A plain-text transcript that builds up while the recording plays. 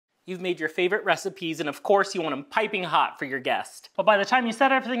you've made your favorite recipes, and of course you want them piping hot for your guest. But by the time you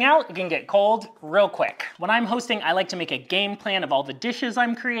set everything out, it can get cold real quick. When I'm hosting, I like to make a game plan of all the dishes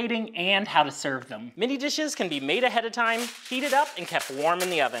I'm creating and how to serve them. Mini dishes can be made ahead of time, heated up, and kept warm in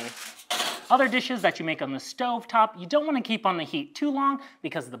the oven. Other dishes that you make on the stove top, you don't want to keep on the heat too long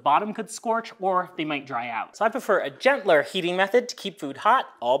because the bottom could scorch or they might dry out. So I prefer a gentler heating method to keep food hot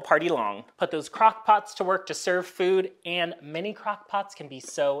all party long. Put those crock pots to work to serve food, and mini crock pots can be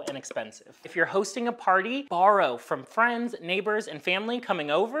so inexpensive. If you're hosting a party, borrow from friends, neighbors, and family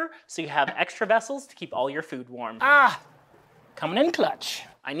coming over so you have extra vessels to keep all your food warm. Coming in clutch.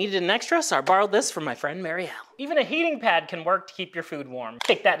 I needed an extra, so I borrowed this from my friend Marielle. Even a heating pad can work to keep your food warm.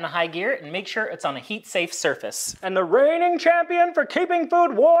 Take that in high gear and make sure it's on a heat-safe surface. And the reigning champion for keeping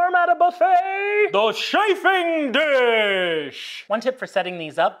food warm at a buffet, the chafing dish. One tip for setting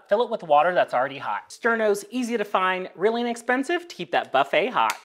these up, fill it with water that's already hot. Sterno's easy to find, really inexpensive to keep that buffet hot.